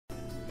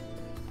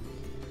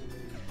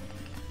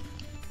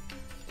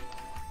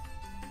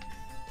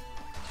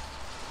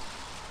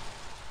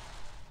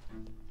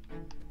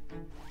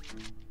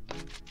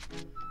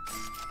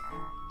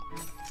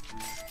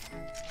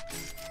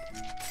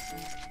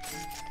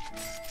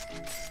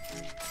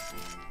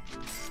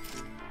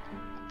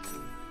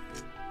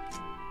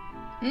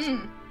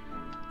I'm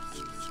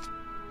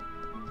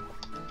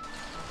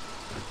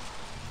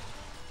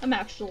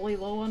actually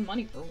low on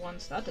money for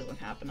once. That doesn't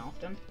happen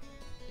often.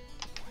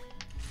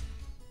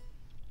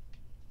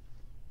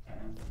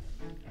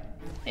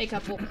 Hey,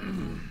 couple.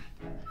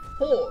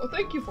 Oh,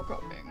 thank you for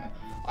coming.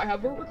 I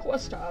have a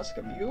request to ask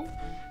of you.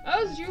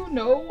 As you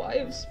know, I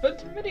have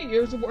spent many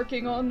years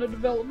working on the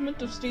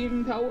development of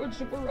steam-powered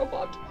super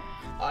robot.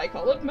 I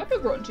call it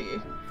Mecha Grunty,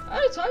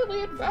 and it's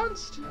highly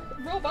advanced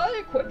robot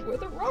equipped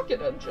with a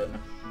rocket engine.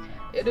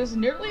 It is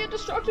nearly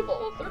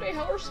indestructible 30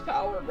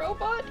 horsepower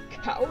robot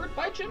powered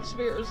by chimp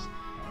spheres.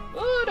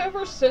 But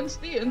ever since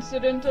the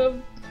incident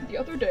of the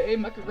other day,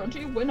 Mecha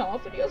Grunty went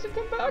off and he hasn't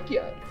come back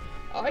yet.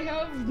 I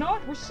have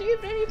not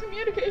received any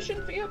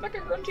communication via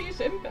Mecha Grunty's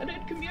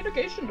embedded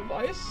communication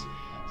device,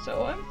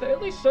 so I'm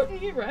fairly certain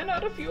he ran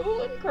out of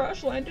fuel and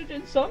crash-landed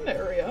in some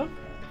area.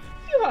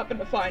 If you happen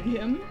to find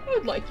him,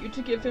 I'd like you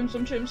to give him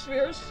some chimp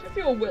spheres. If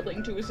you're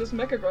willing to assist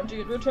Mecha Grunty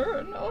in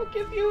return, I'll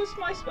give you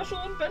my special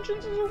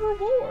inventions as a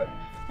reward.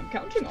 I'm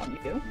counting on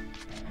you.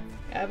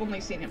 Yeah, I've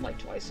only seen him like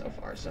twice so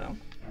far, so...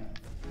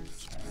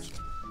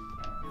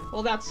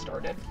 Well, that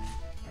started.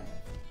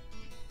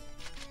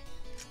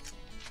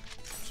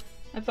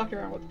 I fucked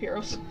around with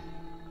Pyros.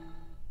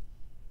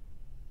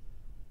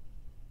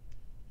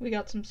 We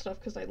got some stuff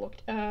because I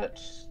looked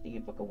at the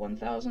Book of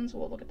 1000, so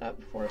we'll look at that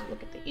before we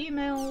look at the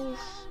emails.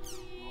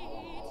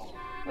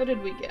 What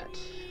did we get?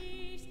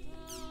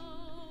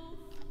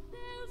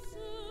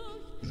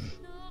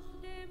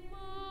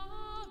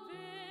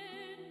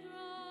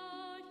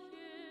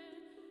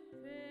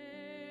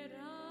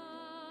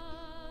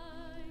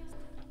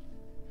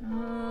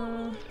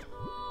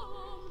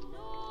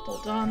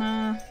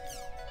 Dildana.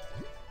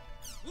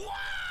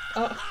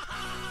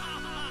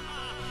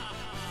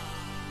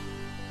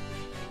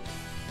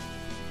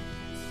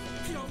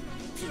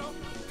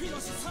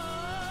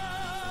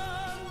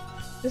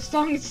 This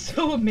song is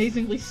so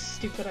amazingly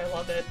stupid, I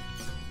love it.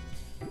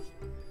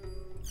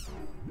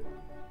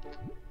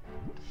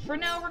 For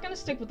now, we're gonna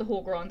stick with the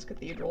Hulgron's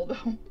Cathedral,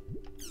 though.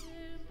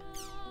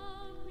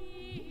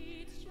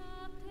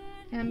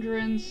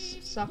 Endurance,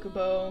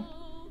 Sakubo,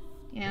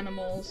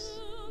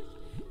 animals.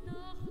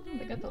 Oh,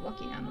 they got the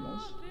lucky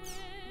animals.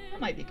 That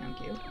might be kinda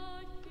cute.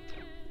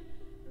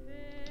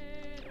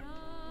 I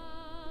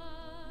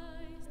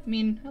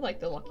mean, I like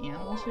the lucky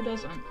animals, who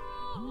doesn't?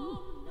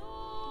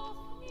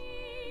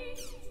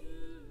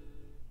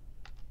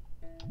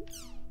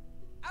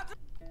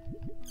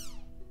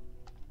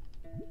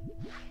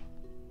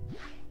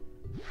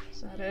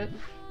 Is that it?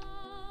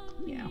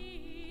 Yeah.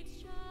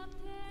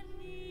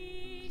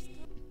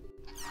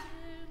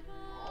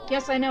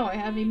 Yes, I know, I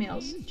have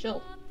emails.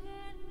 Chill.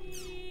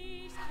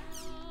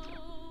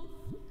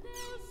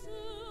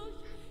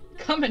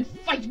 Come and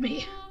fight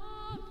me!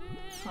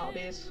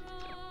 Hobbies.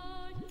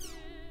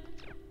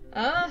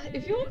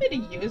 If you want me to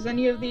use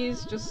any of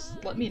these,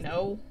 just let me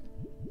know.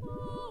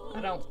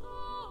 I don't...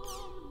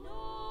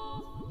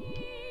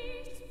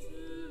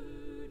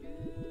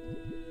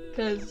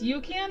 Because you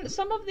can...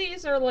 Some of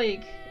these are,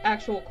 like,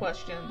 actual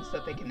questions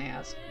that they can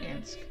answer.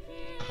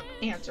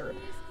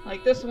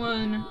 Like this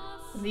one,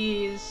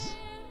 these...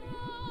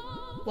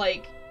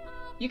 Like,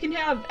 you can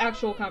have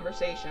actual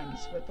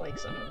conversations with, like,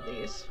 some of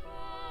these.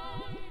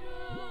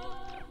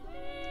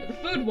 The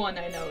food one,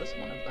 I know, is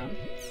one of them.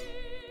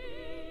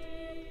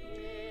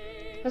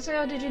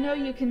 Haseo, did you know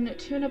you can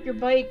tune up your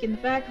bike in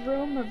the back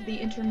room of the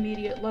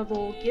intermediate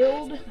level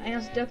guild? I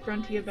asked Death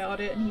Grunty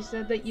about it, and he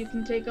said that you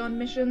can take on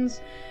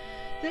missions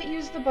that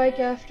use the bike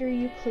after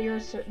you clear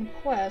a certain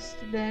quest.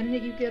 Then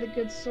you get a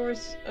good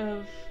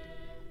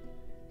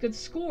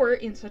score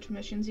in such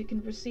missions. You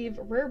can receive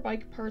rare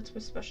bike parts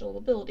with special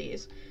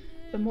abilities.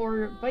 The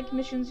more bike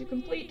missions you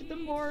complete, the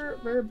more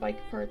rare bike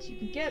parts you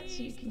can get,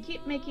 so you can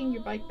keep making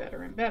your bike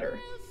better and better.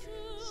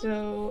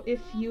 So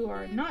if you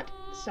are not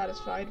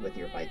satisfied with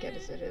your bike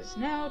as it is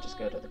now, just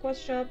go to the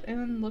quest shop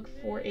and look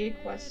for a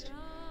quest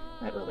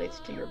that relates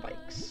to your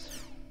bikes.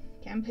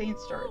 Campaign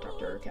start,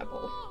 Dr.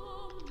 Keppel.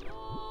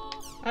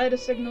 Ida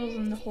signals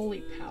in the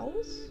Holy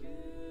Palace?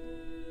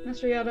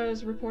 Master Yada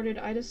has reported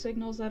Ida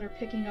signals that are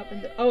picking up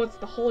in the— oh, it's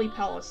the Holy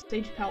Palace.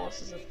 Sage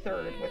Palace is the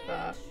third with,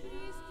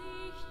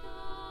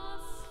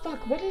 fuck,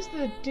 what is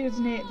the dude's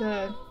name?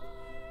 The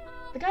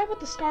guy with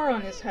the scar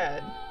on his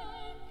head.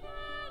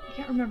 I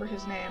can't remember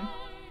his name.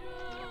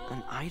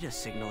 An Ida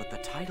signal at the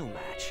title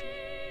match.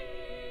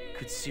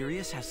 Could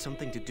Sirius have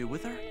something to do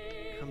with her?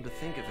 Come to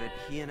think of it,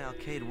 he and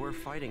Alkaid were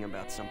fighting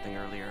about something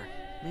earlier.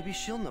 Maybe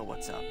she'll know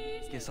what's up.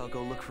 Guess I'll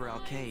go look for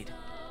Alkaid.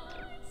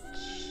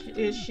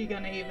 Is she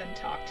gonna even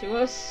talk to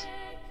us?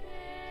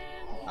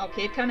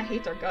 Alkaid kinda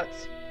hates our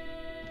guts.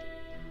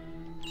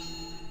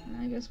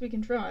 I guess we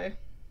can try.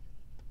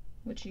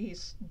 Which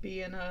he's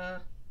being,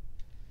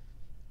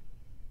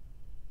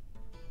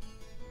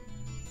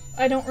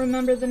 I don't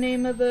remember the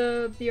name of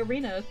the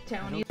arena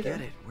town either. I don't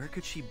get it. Where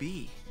could she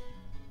be?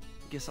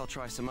 Guess I'll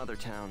try some other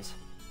towns.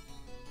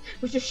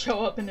 We just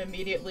show up and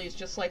immediately it's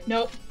just like,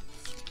 nope.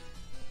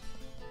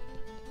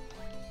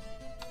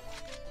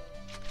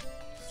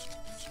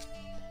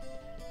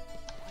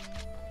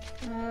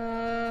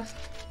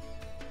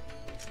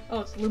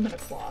 box, Lumina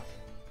Cloth.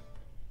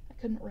 I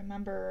couldn't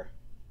remember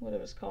what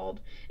it was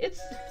called.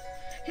 It's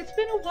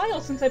been a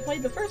while since I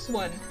played the first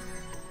one.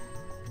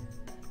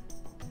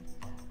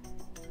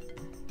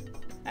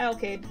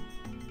 Alkaid.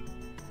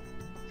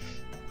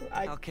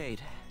 Alkaid,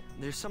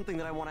 there's something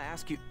that I want to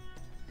ask you.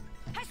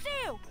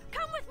 Haseo,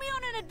 come with me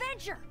on an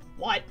adventure!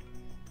 What?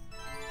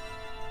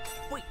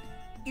 Wait,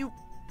 you...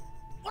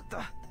 What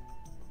the...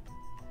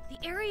 The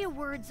area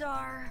words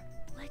are...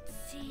 Let's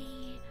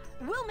see...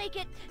 We'll make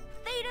it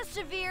Theta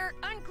Severe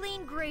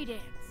Unclean Grey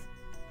Dance.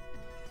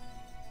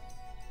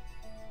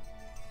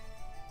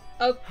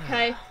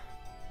 Okay.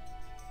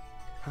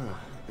 Huh.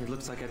 It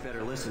looks like I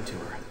better listen to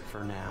her,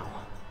 for now.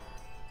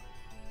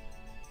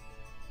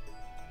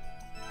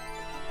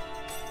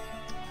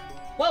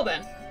 Well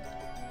then.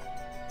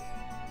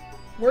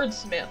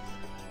 Wordsmith.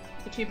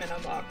 Achievement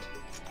unlocked.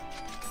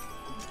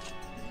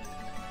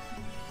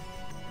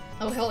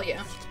 Oh, hell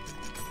yeah.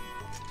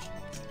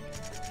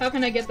 How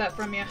can I get that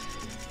from you?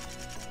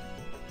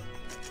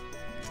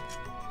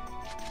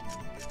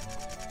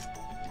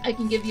 I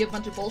can give you a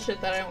bunch of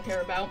bullshit that I don't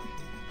care about.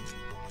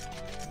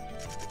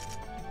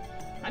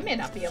 I may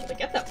not be able to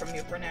get that from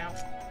you for now.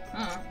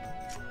 Huh.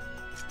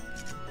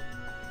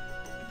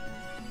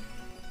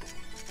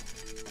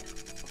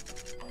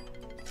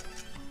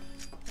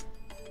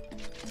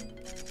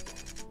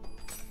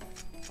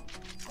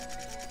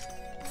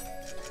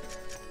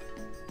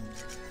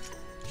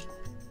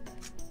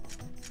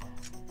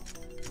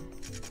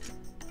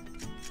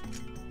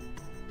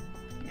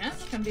 Yeah,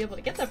 I'm gonna be able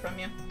to get that from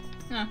you.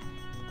 Huh.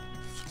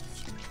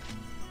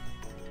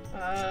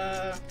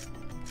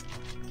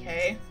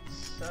 Okay,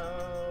 so...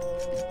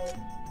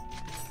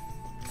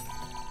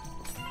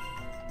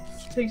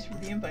 Thanks for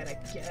the invite, I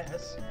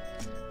guess.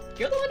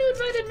 You're the one who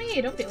invited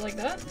me, don't be like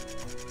that.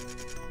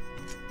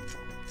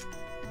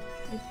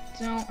 I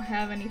don't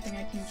have anything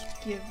I can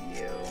give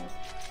you.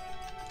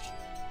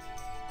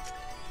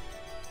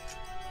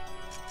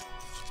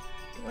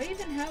 Do I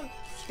even have...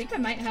 I think I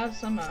might have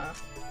some,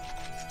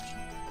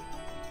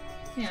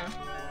 yeah.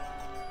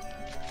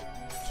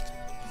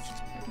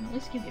 I can at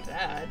least give you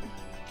that.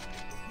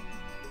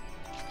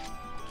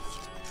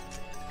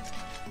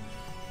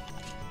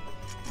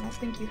 I don't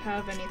think you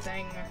have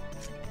anything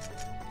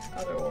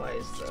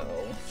otherwise,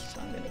 though,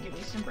 so I'm gonna give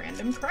you some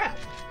random crap.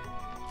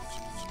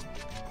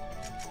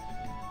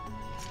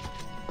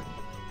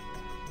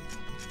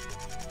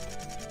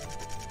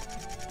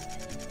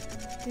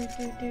 Do.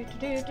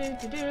 There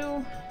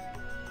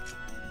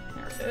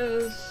it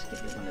is.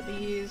 Give you one of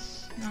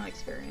these. No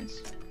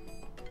experience.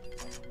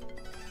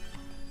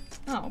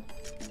 Oh.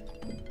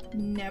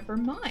 Never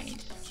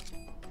mind.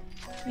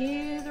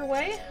 Either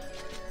way,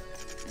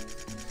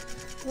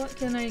 what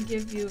can I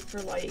give you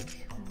for,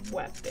 like,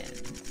 weapon?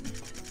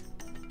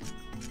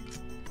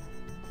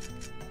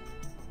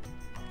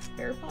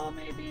 Air Paw,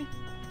 maybe?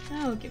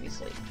 I'll give you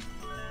sleep.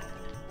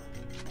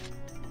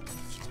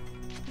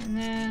 And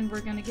then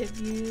we're gonna give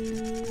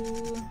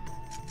you...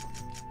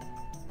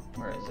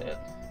 Where is it?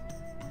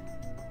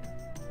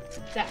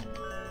 That.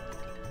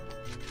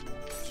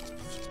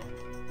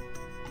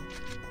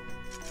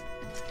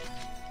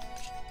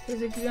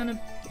 Because if you're gonna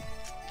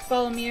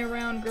follow me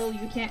around, girl,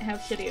 you can't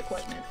have shitty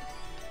equipment.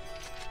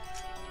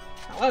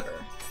 However,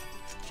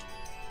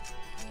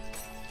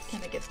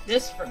 can I get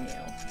this from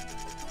you?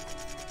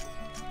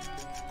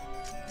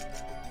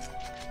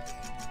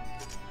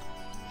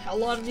 A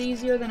lot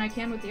easier than I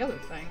can with the other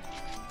thing.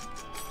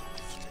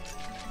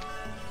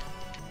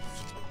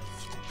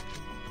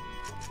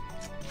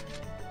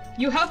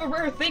 You have a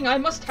rare thing, I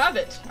must have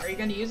it! Are you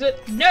gonna use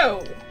it?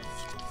 No!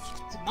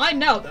 It's mine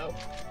now, though.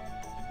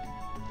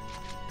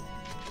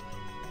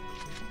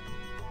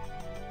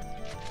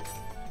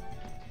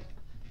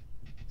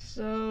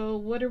 So,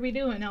 what are we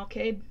doing,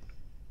 Alkaid?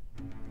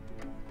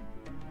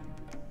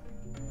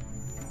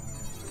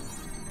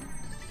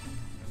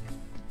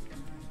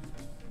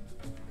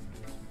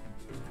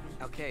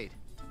 Alkaid.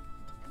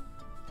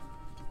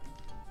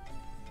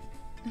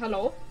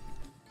 Hello?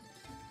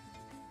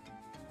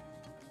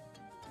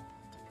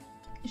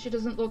 She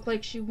doesn't look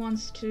like she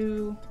wants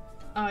to...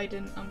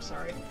 I'm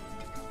sorry.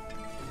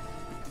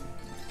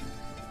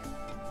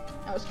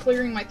 I was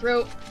clearing my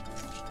throat.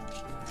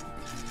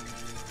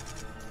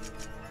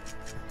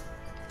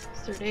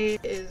 Yesterday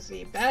is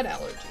a bad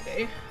allergy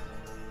day.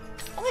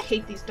 Oh, I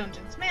hate these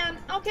dungeons, man.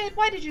 Alkaid,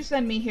 why did you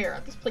send me here?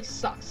 This place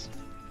sucks.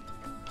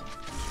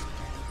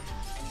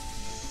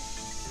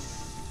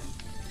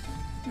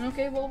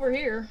 Okay, well, we're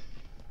here.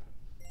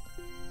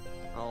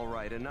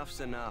 Alright, enough's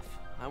enough.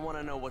 I want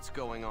to know what's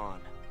going on.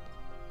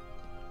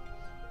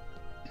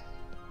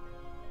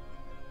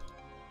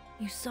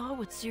 You saw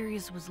what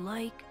Sirius was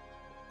like?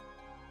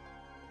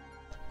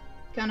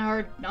 Kinda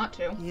hard not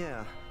to.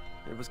 Yeah,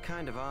 it was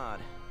kind of odd.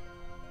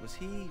 Was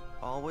he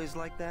always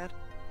like that?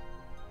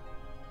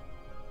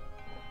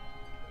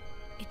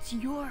 It's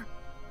your...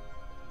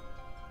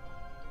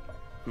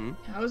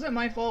 How is it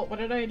my fault? What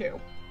did I do?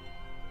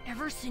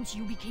 Ever since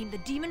you became the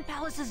Demon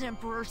Palace's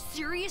Emperor,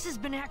 Sirius has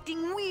been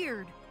acting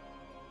weird.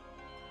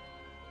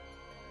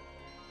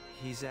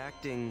 He's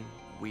acting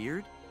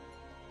weird?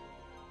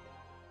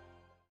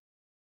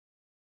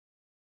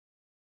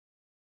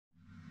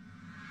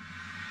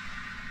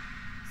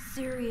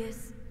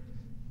 Sirius.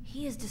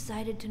 He has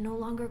decided to no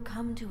longer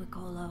come to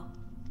Icolo.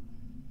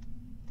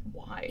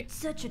 Why? It's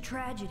such a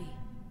tragedy.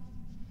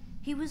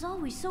 He was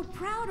always so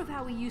proud of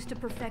how he used to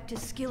perfect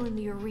his skill in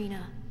the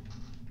arena.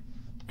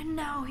 And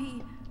now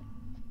he...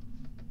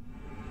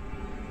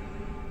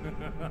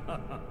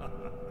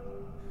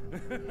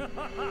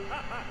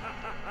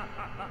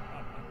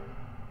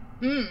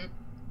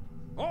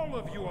 All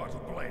of you are to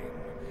blame.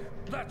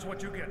 That's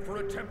what you get for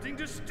attempting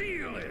to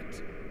steal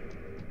it.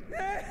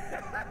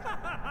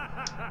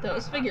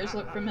 Those figures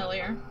look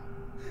familiar.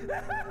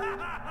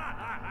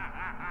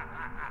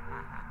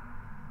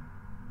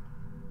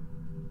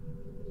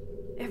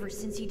 Ever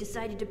since he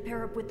decided to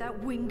pair up with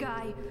that wing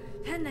guy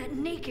and that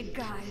naked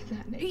guy,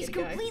 he's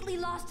completely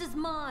lost his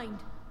mind.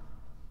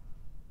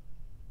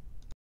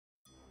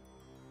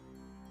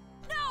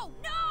 No,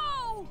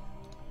 no!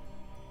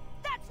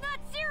 That's not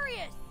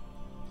serious!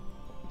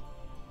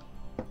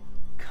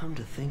 Come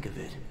to think of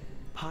it,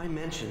 Pi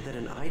mentioned that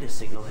an Ida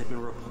signal had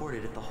been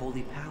reported at the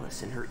Holy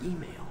Palace in her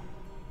email.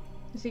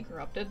 Is he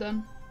corrupted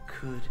then?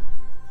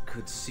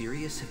 Could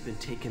Sirius have been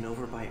taken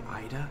over by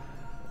Ida,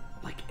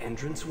 like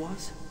Entrance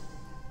was?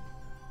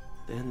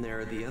 Then there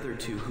are the other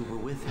two who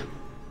were with him.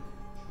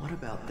 What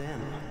about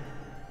them?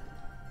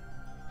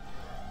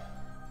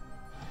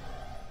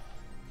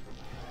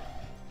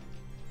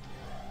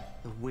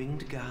 The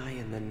winged guy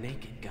and the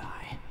naked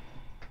guy.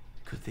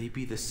 Could they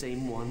be the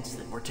same ones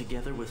that were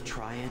together with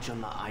Tri-Edge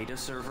on the Ida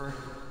server?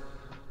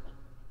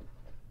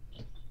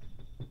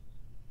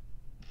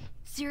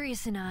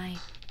 Sirius and I,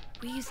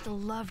 we used to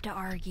love to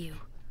argue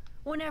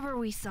whenever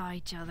we saw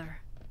each other.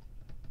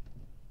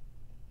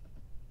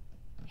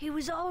 He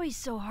was always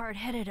so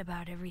hard-headed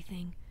about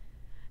everything,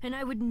 and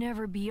I would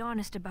never be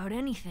honest about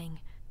anything.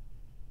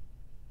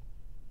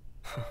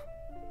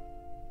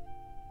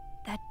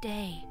 That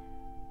day,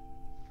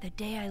 the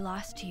day I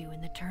lost to you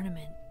in the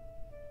tournament.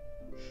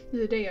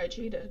 The day I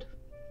cheated.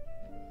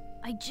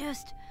 I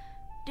just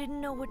didn't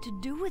know what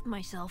to do with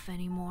myself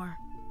anymore.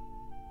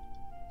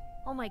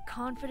 All my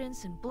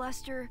confidence and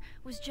bluster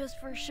was just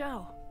for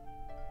show.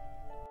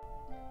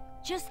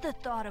 Just the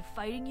thought of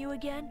fighting you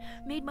again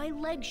made my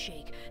legs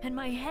shake and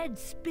my head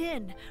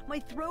spin. My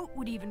throat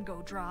would even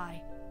go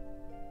dry.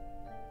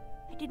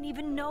 I didn't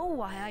even know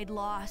why I'd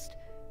lost.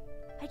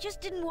 I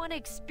just didn't want to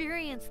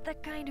experience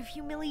that kind of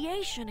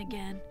humiliation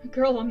again.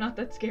 Girl, I'm not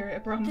that scary, I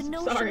promise. The I'm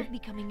notion sorry. of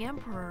becoming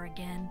emperor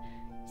again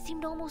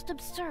seemed almost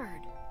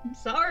absurd. I'm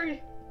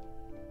sorry.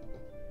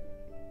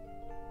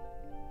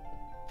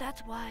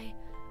 That's why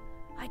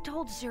I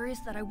told Sirius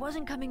that I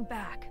wasn't coming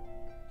back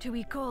to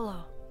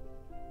Icolo.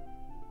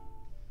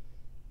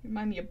 You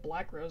remind me of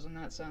Black Rose in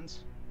that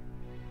sense.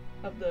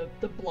 Of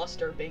the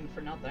bluster being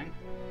for nothing.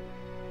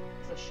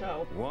 It's a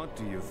show. What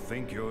do you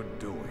think you're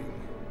doing?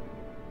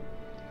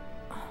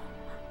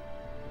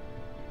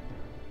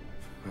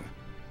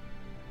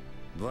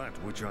 That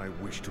which I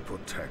wish to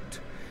protect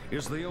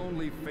is the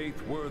only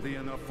faith worthy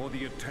enough for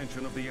the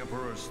attention of the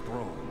Emperor's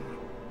throne.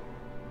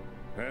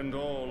 And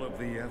all of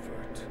the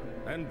effort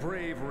and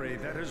bravery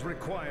that is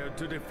required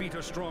to defeat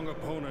a strong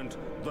opponent,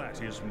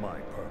 that is my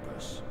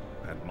purpose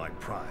and my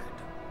pride.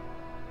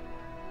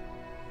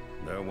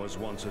 There was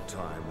once a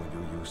time when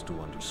you used to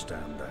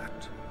understand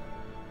that.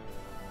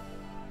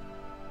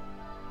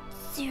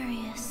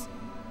 Sirius.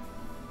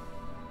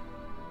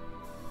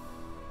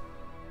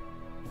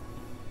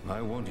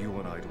 I want you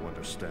and I to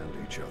understand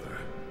each other.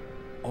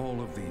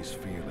 All of these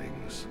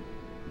feelings,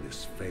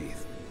 this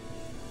faith,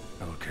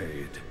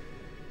 Alkaid,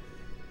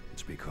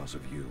 it's because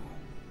of you.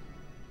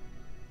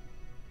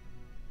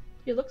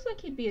 He looks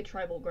like he'd be a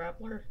tribal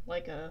grappler,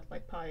 like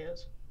Pi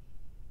is.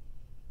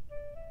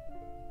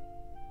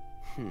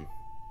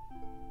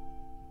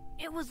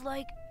 It was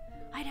like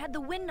I'd had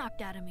the wind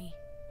knocked out of me.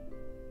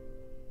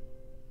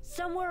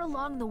 Somewhere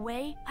along the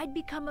way, I'd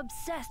become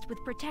obsessed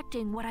with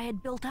protecting what I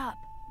had built up.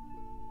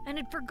 And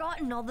had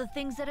forgotten all the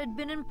things that had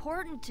been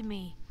important to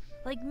me,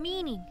 like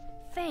meaning,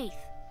 faith,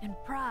 and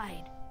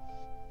pride.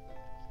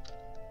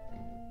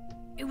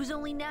 It was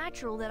only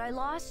natural that I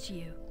lost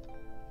you.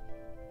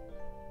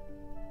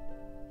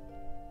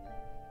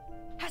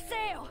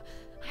 Haseo!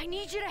 I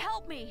need you to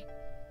help me!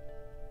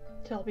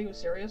 To help you with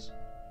Sirius?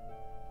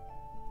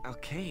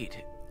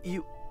 Alkaid,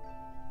 you...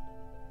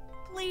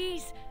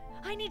 Please!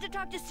 I need to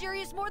talk to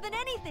Sirius more than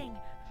anything!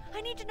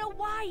 I need to know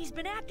why he's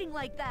been acting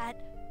like that!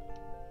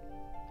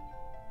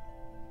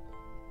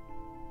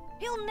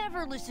 He'll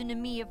never listen to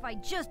me if I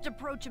just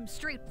approach him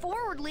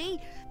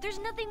straightforwardly. There's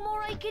nothing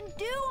more I can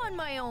do on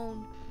my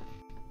own.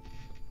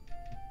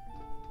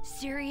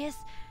 Sirius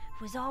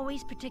was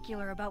always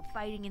particular about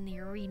fighting in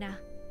the arena.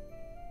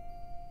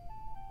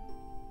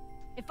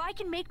 If I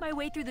can make my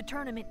way through the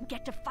tournament and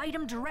get to fight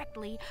him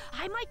directly,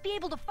 I might be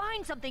able to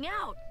find something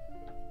out.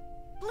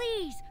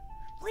 Please,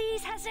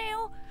 please,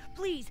 Haseo,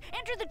 please,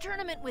 enter the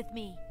tournament with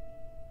me.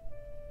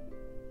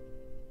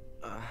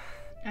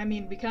 I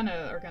mean, we kind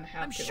of are gonna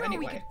have I'm to sure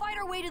anyway. we can fight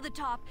our way to the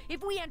top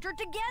if we enter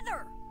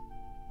together.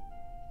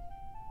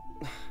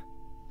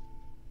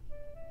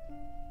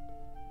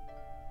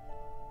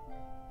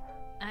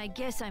 I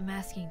guess I'm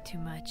asking too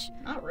much.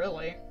 Not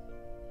really.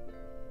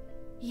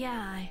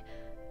 Yeah,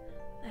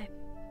 I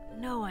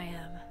know I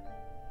am.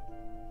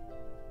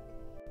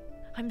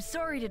 I'm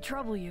sorry to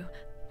trouble you.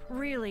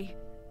 Really.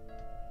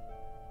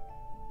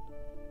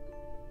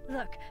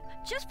 Look,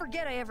 just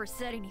forget I ever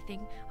said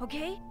anything,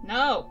 okay?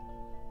 No!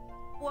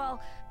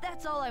 Well,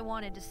 that's all I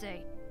wanted to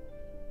say.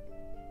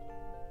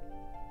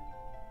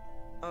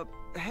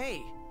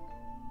 Hey!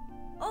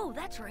 Oh,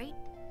 that's right.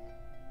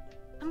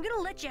 I'm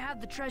gonna let you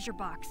have the treasure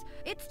box.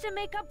 It's to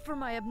make up for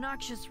my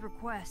obnoxious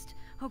request,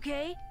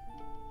 okay?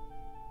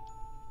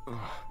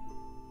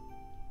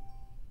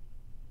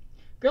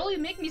 Girl, you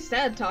make me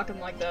sad talking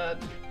like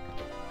that.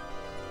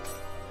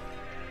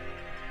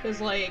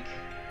 Cause like...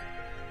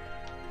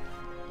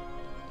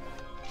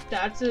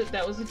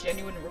 that was a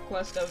genuine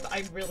request of,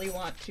 I really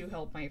want to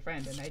help my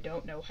friend and I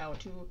don't know how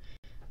to...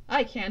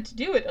 I can't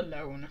do it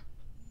alone.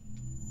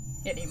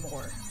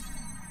 Anymore.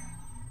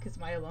 Because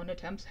my alone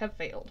attempts have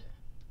failed.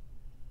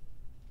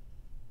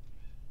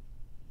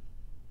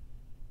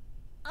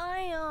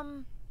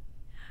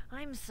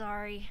 I'm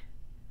sorry.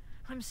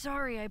 I'm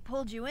sorry I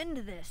pulled you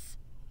into this.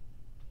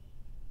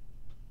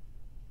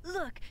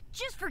 Look,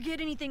 just forget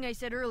anything I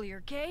said earlier,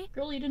 okay?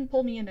 Girl, you didn't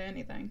pull me into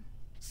anything.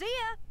 See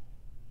ya!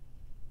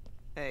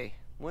 Hey,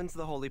 when's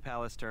the Holy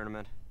Palace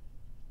tournament?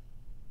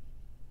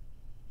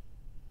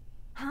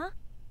 Huh?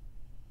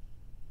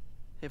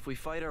 If we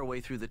fight our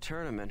way through the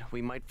tournament,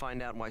 we might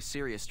find out why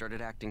Sirius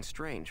started acting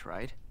strange,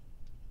 right?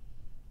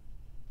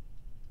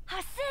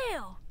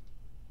 Haseo!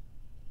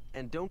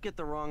 And don't get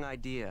the wrong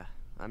idea.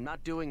 I'm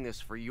not doing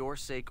this for your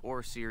sake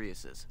or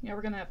Sirius's. Yeah,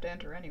 we're gonna have to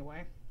enter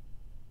anyway.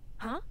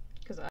 Huh?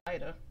 Because of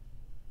Ida.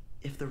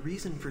 If the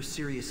reason for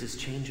Sirius's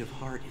change of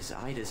heart is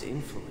Ida's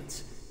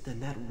influence, then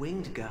that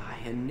winged guy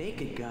and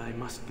naked guy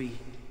must be...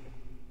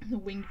 The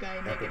winged guy,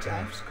 naked guy.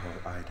 Epitaphs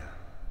call Ida,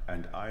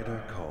 and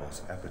Ida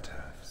calls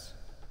epitaphs.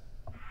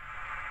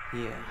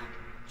 Yeah,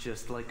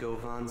 just like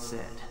Ovan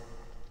said.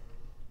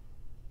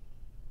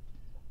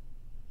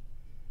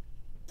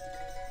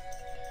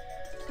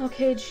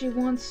 Okay, she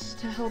wants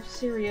to help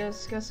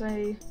Sirius. Guess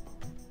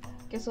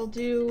I'll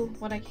do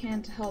what I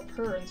can to help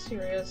her and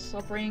Sirius.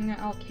 I'll bring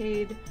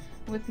Alkaid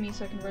with me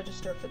so I can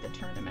register for the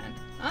tournament.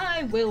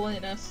 I will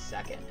in a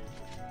second.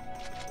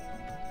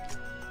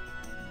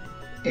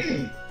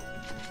 Is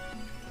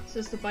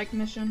this the bike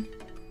mission?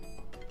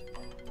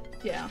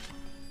 Yeah.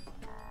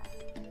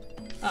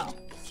 Oh.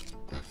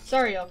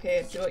 Sorry,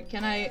 Alkaid.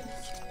 Can I...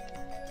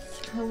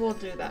 Oh, we'll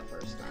do that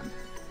first then.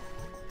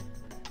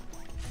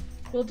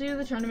 We'll do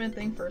the tournament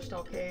thing first,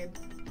 Alkaid.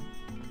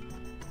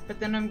 But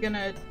then I'm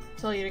gonna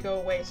tell you to go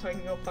away so I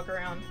can go fuck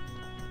around.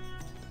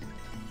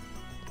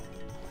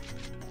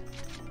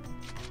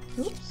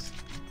 Oops.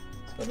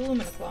 Let's go to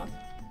Luminacloth.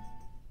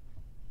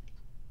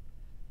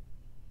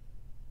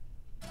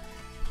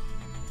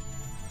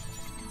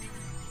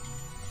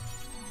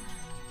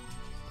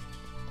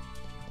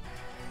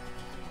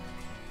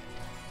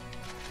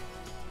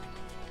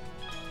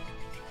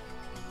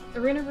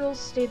 Arena rules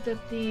state that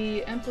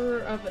the Emperor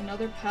of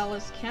another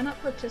palace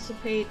cannot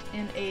participate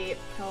in a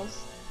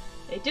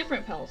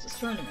different palace's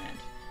tournament.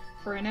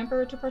 For an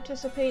emperor to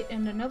participate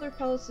in another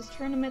palace's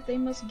tournament, they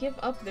must give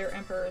up their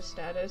emperor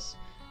status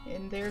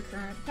in their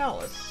current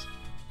palace.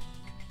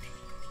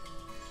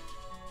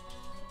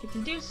 If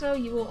you do so,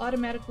 you will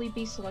automatically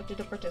be selected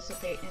to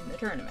participate in the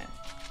tournament.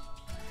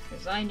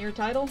 Resign your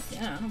title?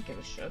 Yeah, I don't give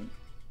a shit.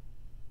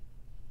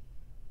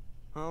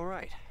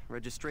 Alright,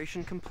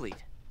 registration complete.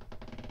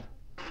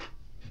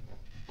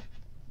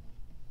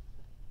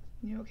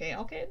 You okay,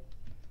 Alkaid?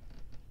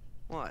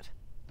 What?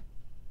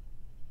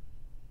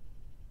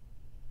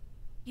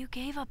 You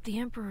gave up the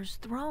Emperor's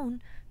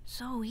throne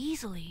so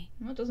easily.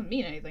 Well, it doesn't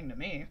mean anything to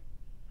me.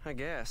 I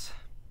guess.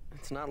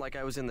 It's not like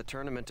I was in the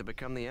tournament to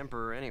become the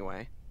Emperor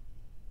anyway.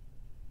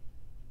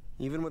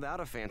 Even without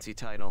a fancy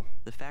title,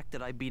 the fact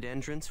that I beat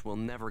Entrance will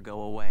never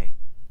go away.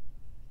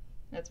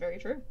 That's very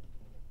true.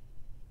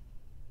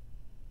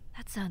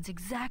 That sounds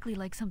exactly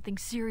like something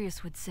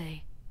Sirius would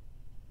say.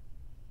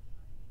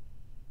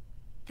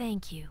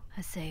 Thank you,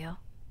 Haseo.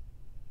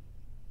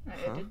 I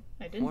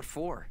didn't. What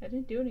for? I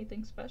didn't do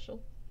anything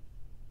special.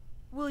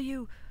 Will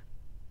you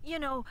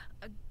know,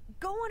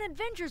 go on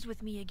adventures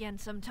with me again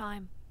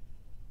sometime?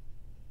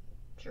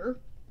 Sure.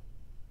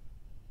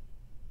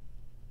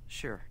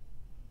 Sure.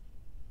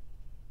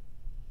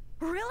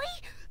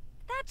 Really?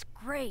 That's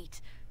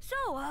great. So,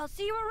 I'll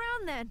see you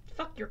around then.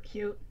 Fuck, you're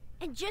cute.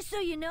 And just so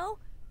you know,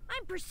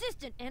 I'm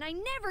persistent and I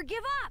never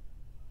give up.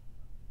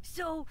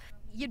 So,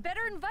 you'd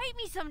better invite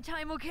me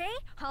sometime, okay?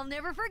 I'll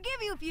never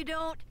forgive you if you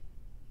don't.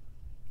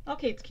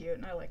 Alkaid's cute,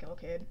 and I like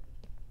Alkaid.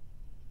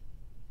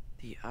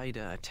 The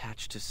Ida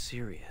attached to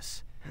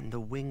Sirius, and the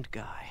winged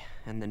guy,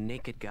 and the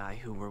naked guy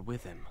who were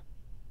with him.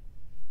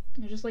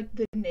 You're just like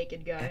the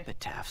naked guy.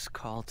 Epitaph's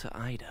call to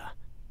Ida.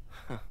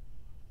 Huh.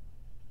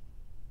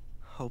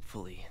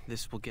 Hopefully,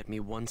 this will get me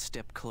one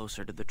step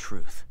closer to the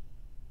truth.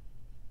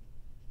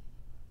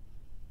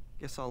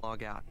 Guess I'll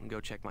log out and go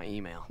check my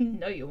email.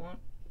 No, you won't.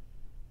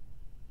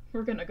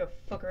 We're gonna go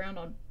fuck around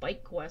on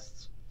bike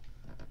quests.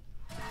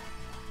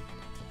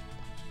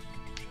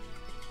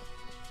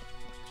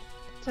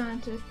 Time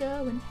to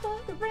go and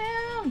fuck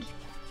around!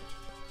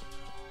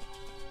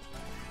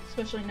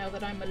 Especially now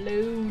that I'm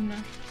alone.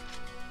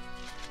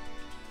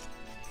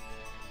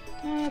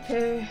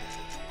 Okay.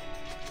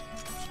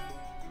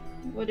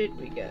 What did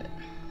we get?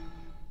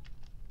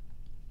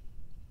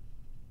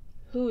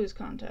 Who is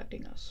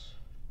contacting us?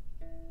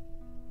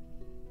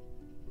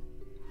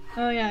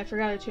 Oh yeah, I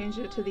forgot to change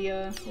it to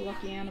the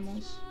lucky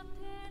animals.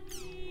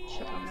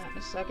 Check on that in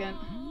a second.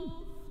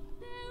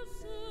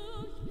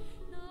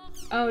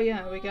 Oh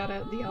yeah, we got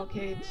the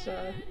Alkaid's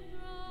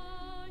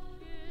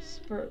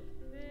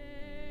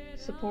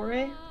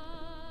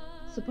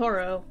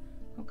Sapporo,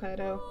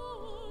 Hokkaido.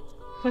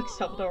 Like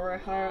Salvador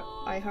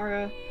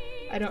Ihara.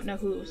 I don't know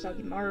who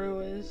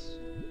Sagimaru is.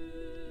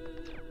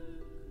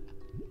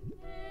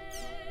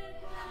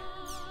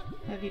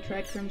 Have you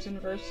tried Crimson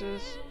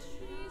Versus?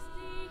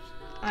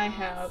 I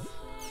have.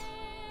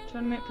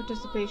 Tournament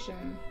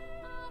participation.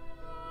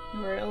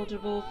 You are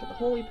eligible for the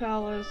Holy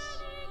Palace.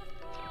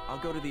 I'll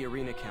go to the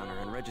arena counter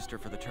and register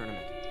for the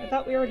tournament. I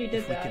thought we already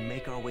did that. If we can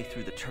make our way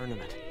through the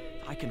tournament,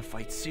 I can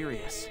fight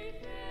Sirius.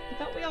 I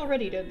thought we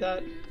already did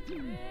that.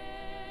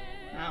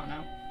 I don't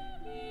know.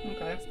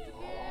 Okay.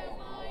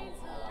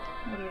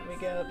 What did we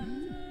get?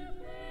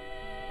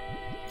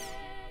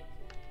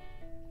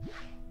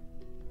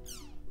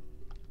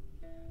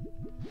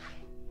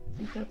 I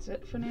think that's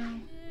it for now.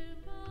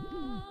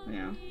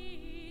 Yeah.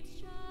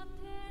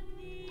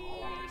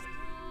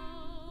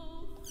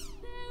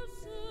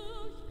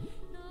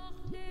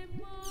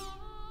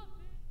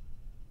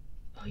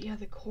 Oh yeah,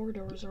 the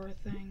corridors are a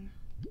thing.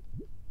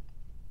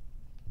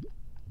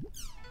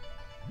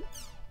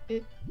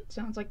 It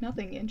sounds like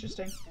nothing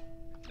interesting.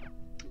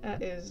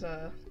 That is,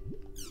 yeah,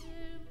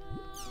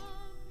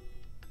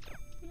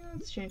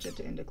 let's change it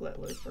to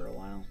Indigletlu for a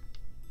while.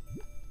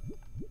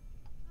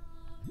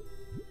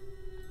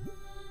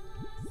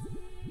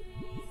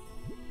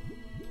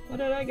 What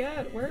did I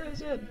get? Where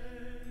is it?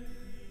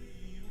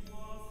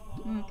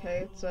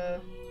 Okay, it's,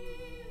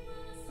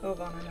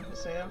 Ovan and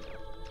Haseo.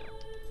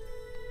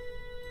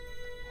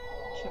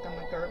 Check on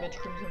my garbage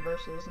Crimson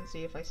Versus and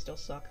see if I still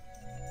suck.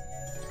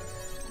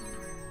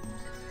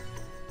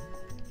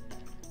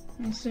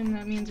 I assume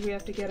that means we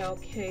have to get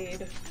Alkaid.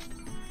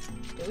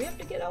 Do we have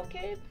to get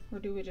Alkaid? Or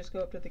do we just go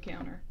up to the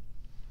counter?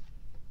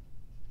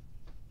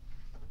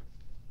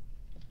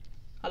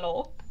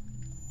 Hello?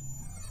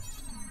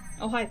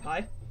 Oh, hi, Pi.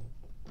 I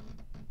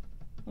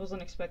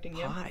wasn't expecting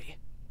you. Hi.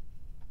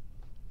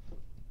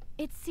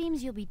 It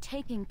seems you'll be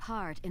taking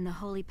part in the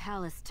Holy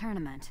Palace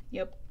tournament.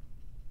 Yep.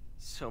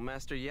 So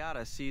Master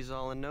Yada sees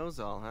all and knows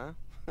all,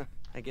 huh?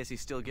 I guess he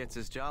still gets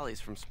his jollies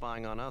from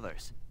spying on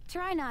others.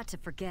 Try not to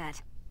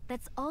forget.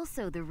 That's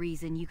also the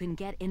reason you can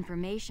get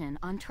information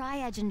on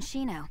Triage and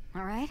Shino,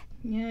 alright?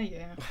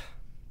 Yeah.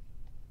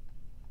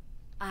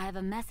 I have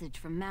a message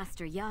from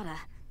Master Yada.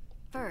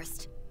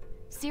 First,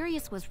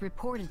 Sirius was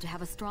reported to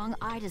have a strong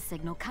Ida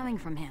signal coming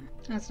from him.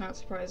 That's not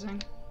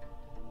surprising.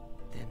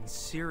 Then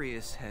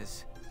Sirius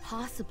has...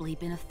 possibly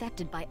been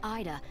affected by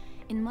Ida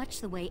in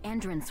much the way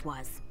Endurance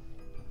was.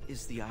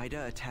 Is the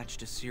Ida attached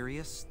to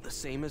Sirius, the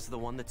same as the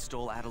one that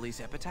stole Adeli's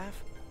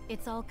epitaph?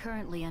 It's all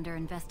currently under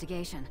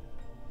investigation.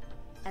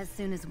 As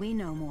soon as we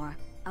know more,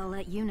 I'll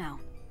let you know.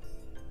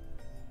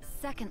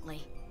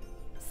 Secondly,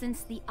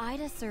 since the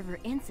Ida server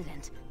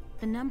incident,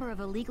 the number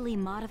of illegally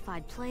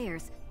modified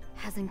players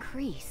has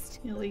increased.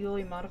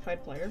 Illegally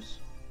modified players?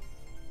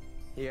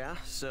 Yeah,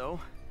 so?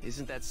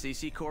 Isn't that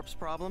CC Corp's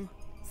problem?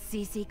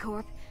 CC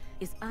Corp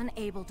is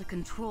unable to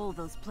control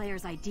those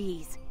players'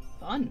 IDs.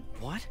 Fun.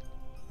 What?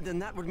 Then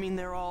that would mean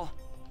they're all...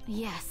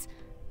 Yes.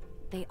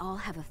 They all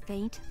have a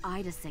faint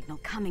Ida signal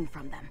coming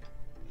from them.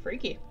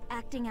 Freaky.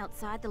 Acting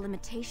outside the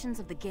limitations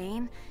of the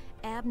game,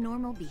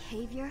 abnormal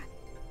behavior.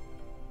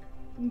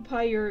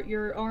 Pi,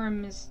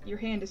 your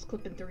hand is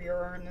clipping through your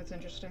arm. That's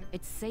interesting.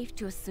 It's safe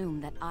to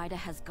assume that Ida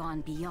has gone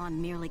beyond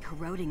merely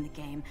corroding the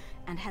game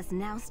and has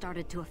now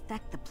started to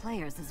affect the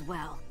players as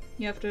well.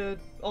 You have to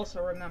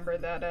also remember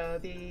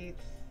that the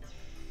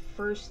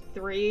first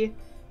 3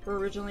 were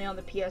originally on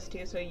the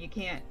PS2, so you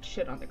can't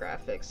shit on the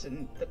graphics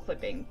and the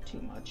clipping too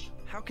much.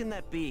 How can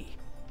that be?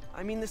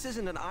 I mean, this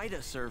isn't an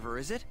Ida server,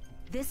 is it?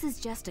 This is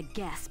just a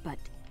guess, but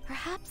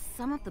perhaps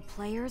some of the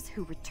players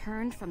who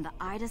returned from the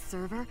Ida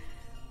server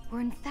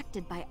were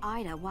infected by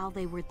Ida while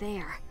they were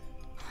there.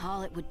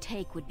 All it would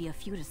take would be a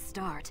few to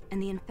start,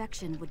 and the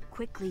infection would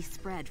quickly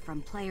spread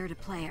from player to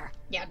player.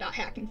 Yeah,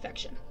 .hack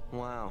infection.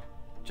 Wow.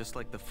 Just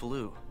like the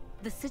flu.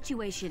 The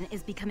situation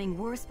is becoming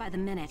worse by the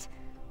minute.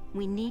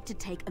 We need to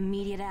take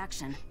immediate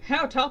action.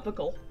 How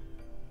topical.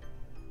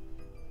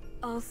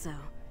 Also,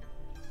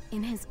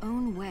 in his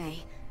own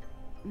way,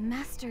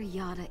 Master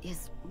Yada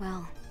is,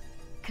 well,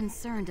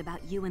 concerned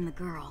about you and the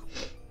girl.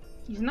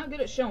 He's not good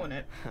at showing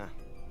it. Huh.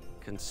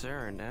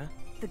 Concerned, huh?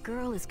 The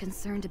girl is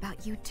concerned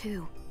about you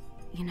too.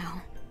 You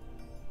know,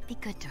 be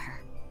good to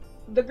her.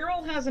 The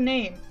girl has a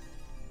name.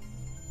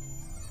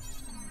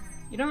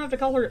 You don't have to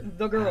call her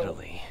the girl.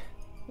 Natalie.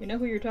 We know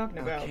who you're talking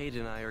about. Alkaid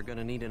and I are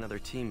gonna need another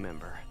team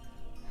member.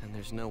 And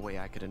there's no way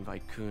I could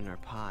invite Kun or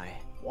Pi.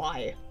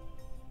 Why?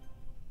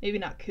 Maybe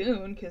not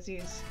Kun, because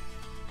he's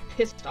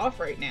pissed off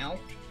right now.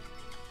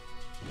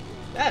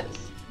 That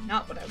is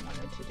not what I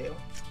wanted to do.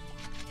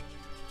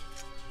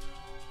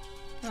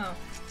 Oh.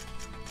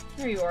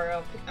 There you are,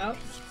 oh,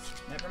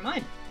 never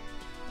mind.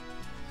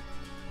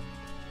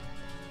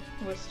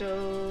 We'll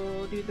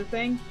still do the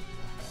thing.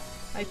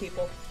 Hi,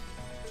 people.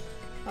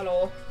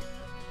 Hello.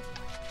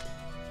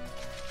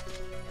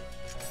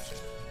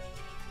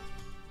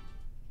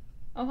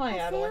 Oh, hi,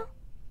 Adelaide.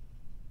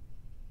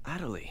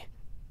 Natalie.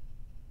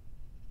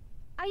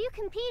 Are you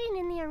competing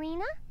in the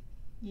arena?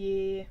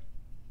 Yeah.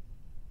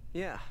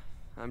 Yeah,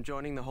 I'm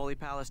joining the Holy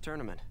Palace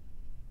tournament.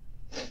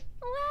 Wow!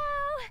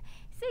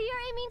 So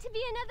you're aiming to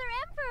be another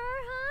emperor,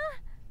 huh?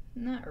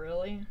 Not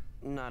really.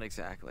 Not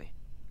exactly.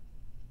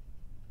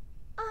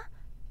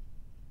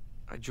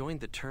 I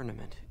joined the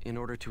tournament in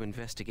order to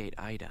investigate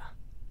Ida.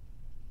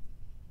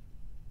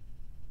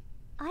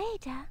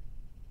 Ida?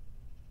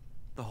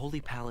 The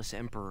Holy Palace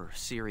Emperor,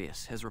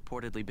 Sirius, has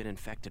reportedly been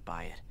infected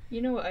by it.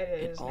 You know what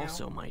Ida It is now.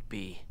 also might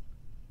be.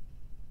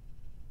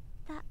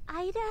 The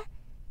Ida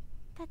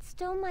that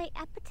stole my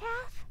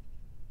epitaph?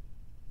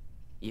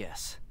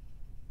 Yes.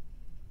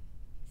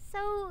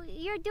 So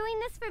you're doing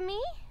this for me?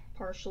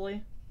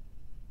 Partially.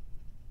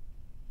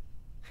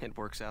 It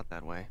works out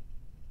that way.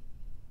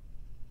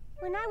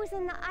 When I was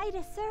in the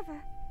Ida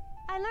server,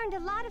 I learned a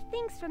lot of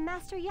things from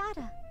Master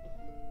Yada.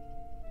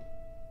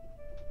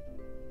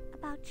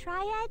 About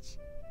Tri-Edge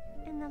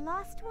and the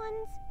Lost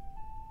Ones.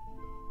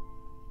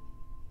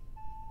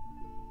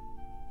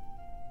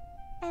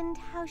 And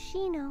how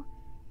Shino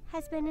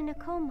has been in a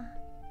coma.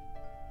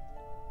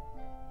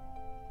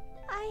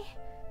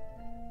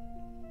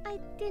 I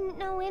didn't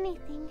know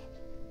anything.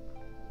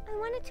 I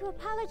wanted to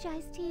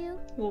apologize to you.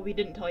 Well, we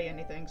didn't tell you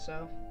anything,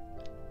 so.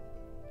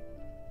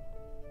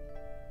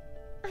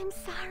 I'm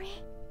sorry.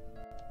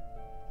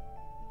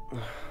 You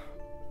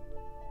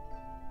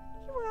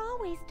were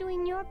always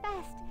doing your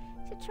best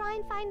to try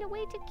and find a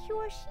way to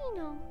cure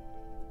Shino.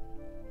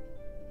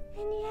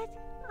 And yet,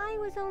 I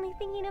was only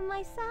thinking of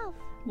myself.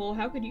 Well,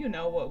 how could you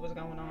know what was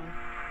going on?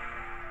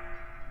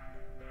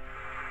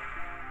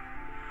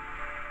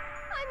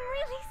 I'm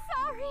really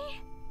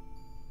sorry.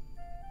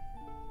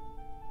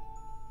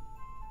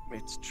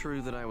 It's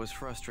true that I was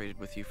frustrated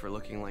with you for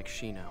looking like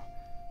Shino.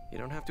 You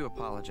don't have to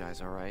apologize,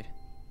 alright?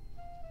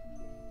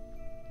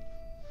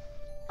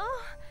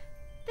 Oh,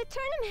 the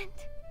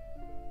tournament.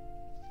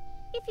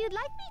 If you'd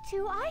like me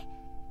to,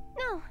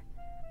 No,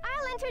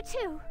 I'll enter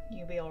too.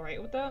 You be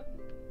alright with that?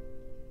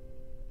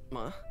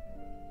 Huh?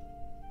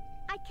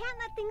 I can't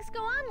let things go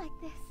on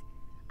like this.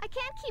 I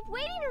can't keep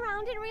waiting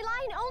around and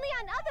relying only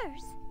on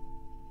others.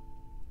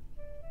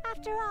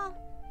 After all,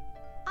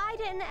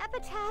 Ida and the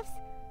epitaphs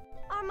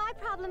are my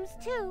problems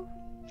too.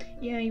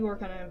 Yeah, you were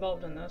kind of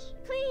involved in this.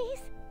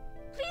 Please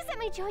let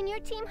me join your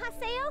team,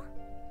 Haseo.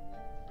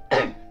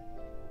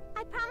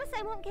 I promise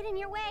I won't get in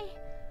your way.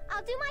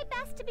 I'll do my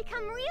best to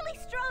become really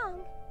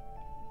strong.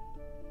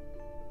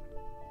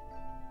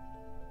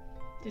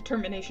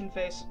 Determination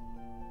face.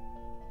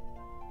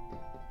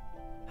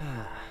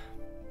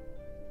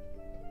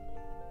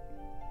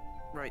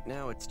 Right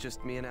now, it's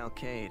just me and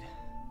Alkaid.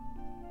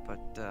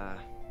 But,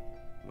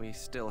 we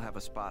still have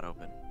a spot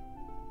open.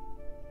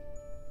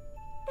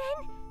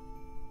 Then...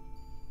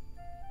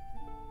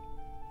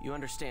 You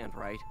understand,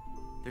 right?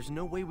 There's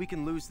no way we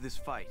can lose this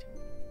fight.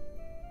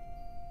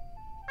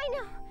 I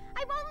know.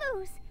 I won't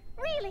lose.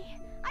 Really.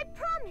 I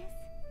promise.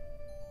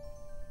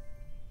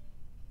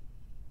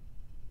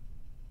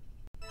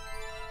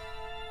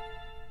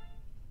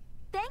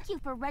 Thank you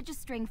for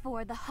registering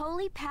for the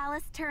Holy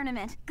Palace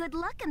Tournament. Good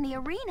luck in the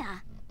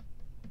arena.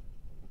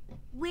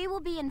 We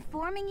will be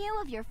informing you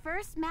of your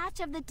first match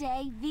of the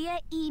day via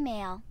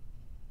email.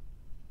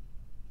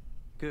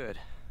 Good.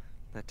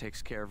 That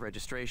takes care of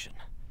registration.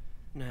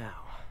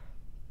 Now...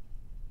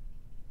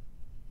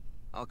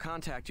 I'll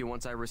contact you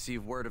once I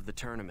receive word of the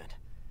tournament.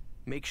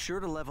 Make sure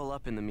to level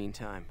up in the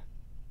meantime.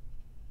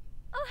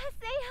 Oh,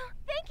 Haseo,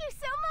 thank you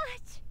so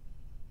much!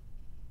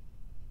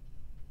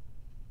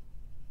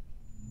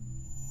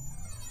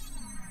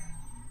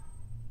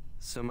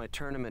 So my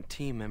tournament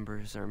team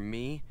members are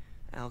me,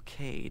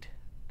 Alkaid,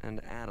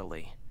 and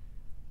Natalie.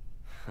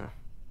 Huh.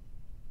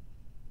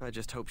 I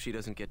just hope she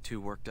doesn't get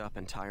too worked up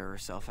and tire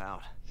herself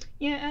out.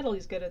 Yeah,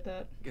 Adelie's good at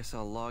that. Guess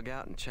I'll log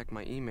out and check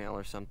my email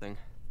or something.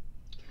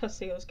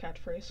 Haseo's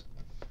catchphrase.